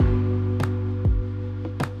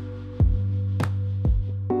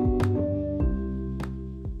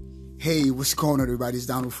Hey, what's going on, everybody? It's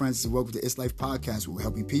Donald Francis, and welcome to It's Life Podcast, where we're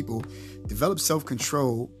helping people develop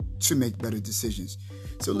self-control to make better decisions.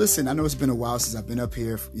 So listen, I know it's been a while since I've been up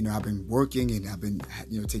here. I've been working and I've been,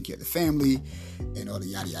 taking care of the family and all the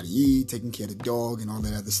yada yada yada, taking care of the dog and all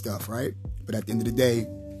that other stuff, right? But at the end of the day,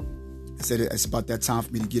 I said it's about that time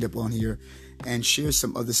for me to get up on here and share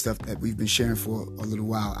some other stuff that we've been sharing for a little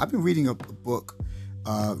while. I've been reading a book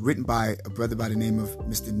written by a brother by the name of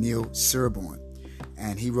Mr. Neil Serborn.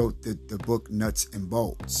 And he wrote the book Nuts and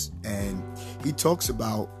Bolts. And he talks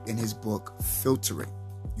about in his book filtering,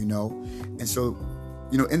 And so,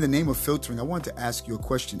 in the name of filtering, I wanted to ask you a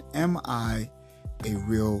question. Am I a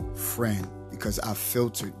real friend because I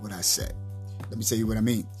filtered what I said? Let me tell you what I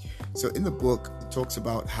mean. So in the book, it talks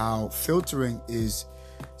about how filtering is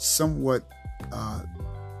somewhat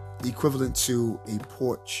equivalent to a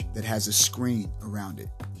porch that has a screen around it.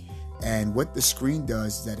 And what the screen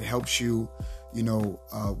does is that it helps you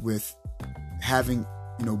with having,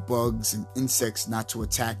 bugs and insects not to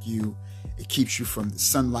attack you. It keeps you from the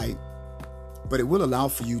sunlight, but it will allow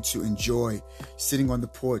for you to enjoy sitting on the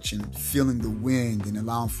porch and feeling the wind and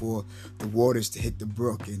allowing for the waters to hit the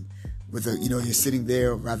brook. And with you're sitting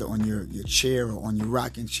there rather on your chair or on your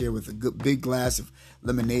rocking chair with a good big glass of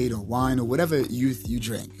lemonade or wine or whatever you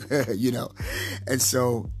drink, And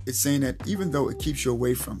so it's saying that even though it keeps you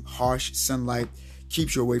away from harsh sunlight,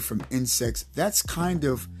 keeps you away from insects, that's kind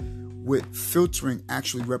of what filtering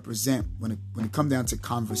actually represent when it comes down to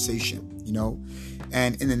conversation,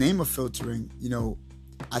 And in the name of filtering,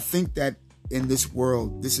 I think that in this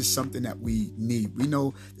world, this is something that we need. We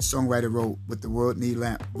know the songwriter wrote, what the world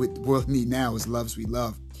need now is love, sweet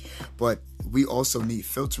love. But we also need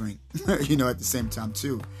filtering, at the same time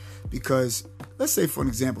too. Because let's say, for an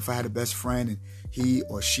example, if I had a best friend and he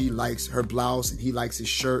or she likes her blouse and he likes his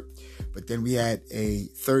shirt, but then we had a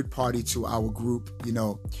third party to our group,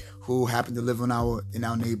 who happened to live in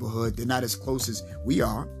our neighborhood. They're not as close as we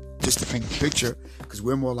are, just to paint the picture, because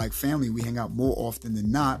we're more like family. We hang out more often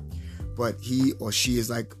than not. But he or she is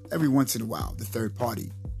like every once in a while, the third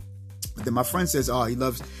party. But then my friend says, he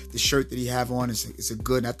loves the shirt that he have on. It's a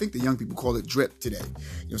good, and I think the young people call it drip today.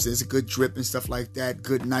 So it's a good drip and stuff like that.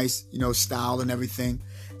 Good, nice, style and everything.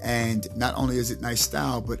 And not only is it nice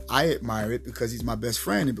style, but I admire it because he's my best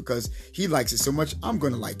friend and because he likes it so much, I'm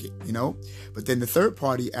going to like it, But then the third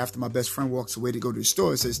party, after my best friend walks away to go to the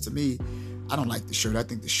store, says to me, I don't like the shirt. I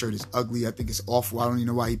think the shirt is ugly. I think it's awful. I don't even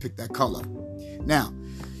know why he picked that color. Now,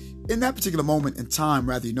 in that particular moment in time,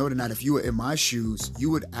 rather you know it or not, if you were in my shoes, you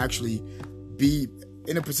would actually be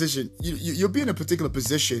in a position, you'll be in a particular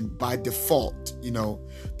position by default,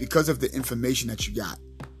 because of the information that you got.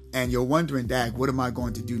 And you're wondering, Dag, what am I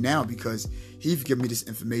going to do now? Because he's given me this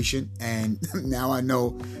information and now I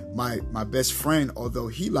know my best friend, although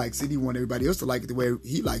he likes it, he wants everybody else to like it the way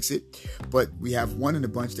he likes it. But we have one in the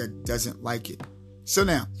bunch that doesn't like it. So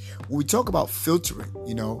now, when we talk about filtering,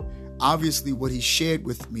 obviously what he shared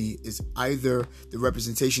with me is either the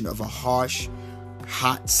representation of a harsh,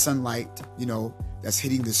 hot sunlight, that's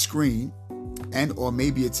hitting the screen, and or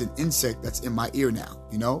maybe it's an insect that's in my ear now,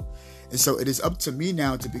 And so it is up to me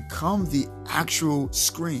now to become the actual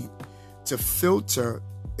screen to filter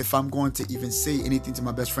if I'm going to even say anything to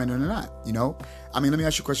my best friend or not, let me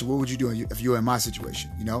ask you a question. What would you do if you were in my situation,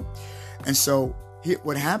 And so here,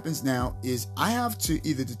 what happens now is I have to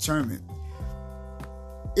either determine,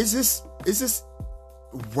 is this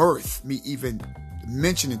worth me even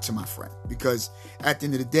mentioning to my friend? Because at the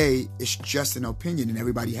end of the day, it's just an opinion and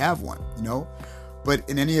everybody have one, But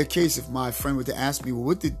in any case, if my friend were to ask me, well,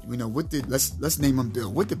 let's name him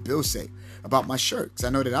Bill. What did Bill say about my shirt? Because I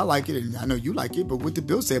know that I like it and I know you like it, but what did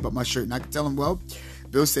Bill say about my shirt? And I can tell him, well,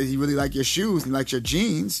 Bill says he really likes your shoes and likes your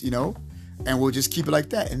jeans, and we'll just keep it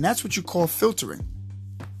like that. And that's what you call filtering,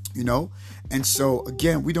 And so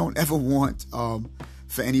again, we don't ever want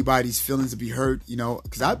for anybody's feelings to be hurt,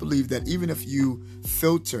 because I believe that even if you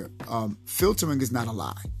filter, filtering is not a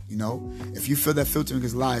lie. If you feel that filtering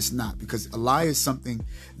is a lie, it's not, because a lie is something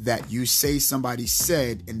that you say somebody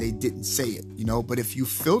said and they didn't say it, But if you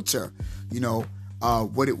filter,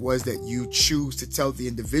 what it was that you choose to tell the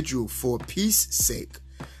individual for peace sake,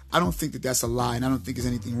 I don't think that that's a lie, and I don't think there's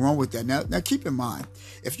anything wrong with that. Now keep in mind,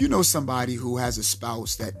 if you know somebody who has a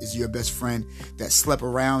spouse that is your best friend that slept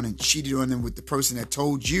around and cheated on them with the person that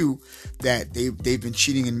told you that they've been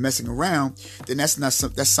cheating and messing around, then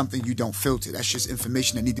that's something you don't filter. That's just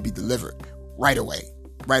information that need to be delivered right away.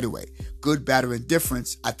 right away. Good, bad, or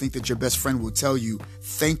indifference, I think that your best friend will tell you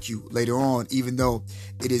thank you later on, even though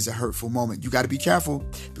it is a hurtful moment. You got to be careful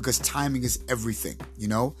because timing is everything, you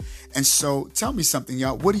know? And so tell me something,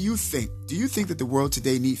 y'all. What do you think? Do you think that the world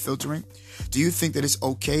today needs filtering? Do you think that it's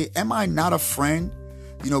okay? Am I not a friend,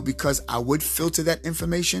 because I would filter that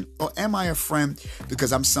information? Or am I a friend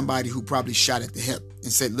because I'm somebody who probably shot at the hip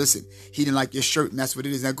and said, listen, he didn't like your shirt and that's what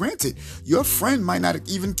it is. Now, granted, your friend might not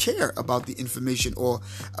even care about the information, or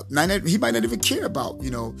he might not even care about,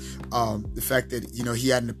 the fact that, he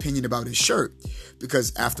had an opinion about his shirt,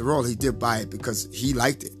 because after all, he did buy it because he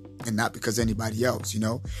liked it and not because anybody else,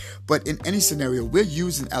 But in any scenario, we're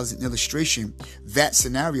using as an illustration that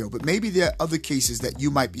scenario. But maybe there are other cases that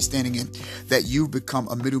you might be standing in that you've become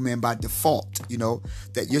a middleman by default,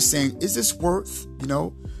 that you're saying, is this worth,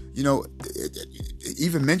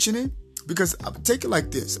 even mentioning? Because take it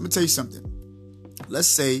like this. I'm gonna tell you something. Let's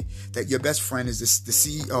say that your best friend is the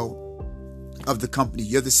CEO of the company.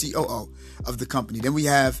 You're the COO of the company. Then we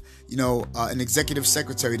have, an executive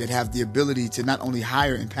secretary that have the ability to not only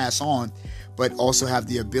hire and pass on, but also have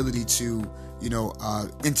the ability to,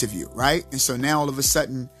 interview, right? And so now all of a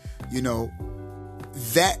sudden,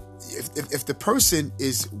 that if the person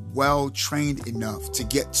is well trained enough to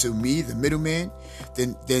get to me, the middleman,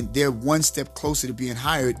 then they're one step closer to being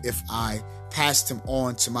hired if I passed him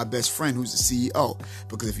on to my best friend who's the CEO.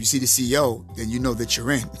 Because if you see the CEO, then you know that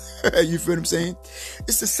you're in. You feel what I'm saying?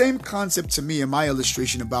 It's the same concept to me in my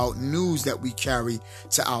illustration about news that we carry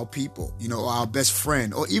to our people, or our best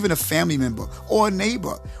friend, or even a family member, or a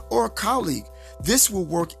neighbor, or a colleague. This will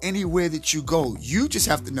work anywhere that you go. You just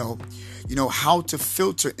have to know, how to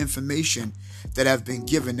filter information that have been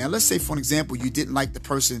given. Now, let's say, for an example, you didn't like the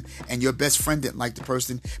person and your best friend didn't like the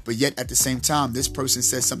person, but yet at the same time, this person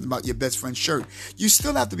says something about your best friend's shirt. You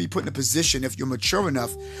still have to be put in a position, if you're mature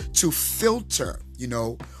enough, to filter,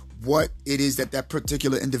 what it is that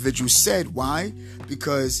particular individual said. Why?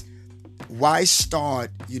 Because why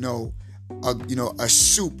start, a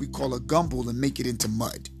soup we call a gumbo and make it into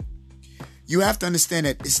mud? You have to understand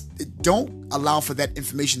that don't allow for that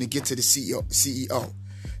information to get to the CEO,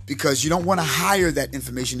 because you don't want to hire that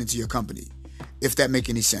information into your company, if that make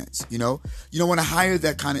any sense. You don't want to hire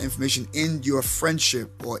that kind of information in your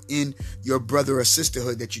friendship or in your brother or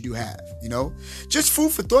sisterhood that you do have. Just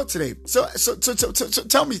food for thought today. So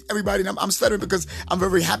tell me, everybody, and I'm stuttering because I'm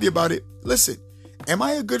very happy about it. Listen, am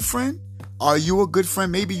I a good friend? Are you a good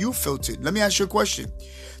friend? Maybe you filtered. Let me ask you a question.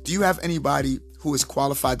 Do you have anybody who is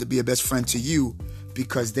qualified to be a best friend to you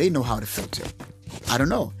because they know how to filter? I don't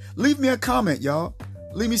know. Leave me a comment, y'all.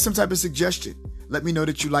 Leave me some type of suggestion. Let me know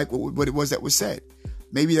that you like what it was that was said.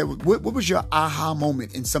 Maybe what was your aha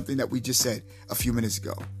moment in something that we just said a few minutes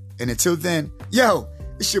ago? And until then,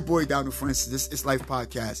 it's your boy Donald Francis. This is Life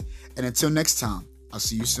Podcast. And until next time, I'll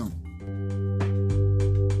see you soon.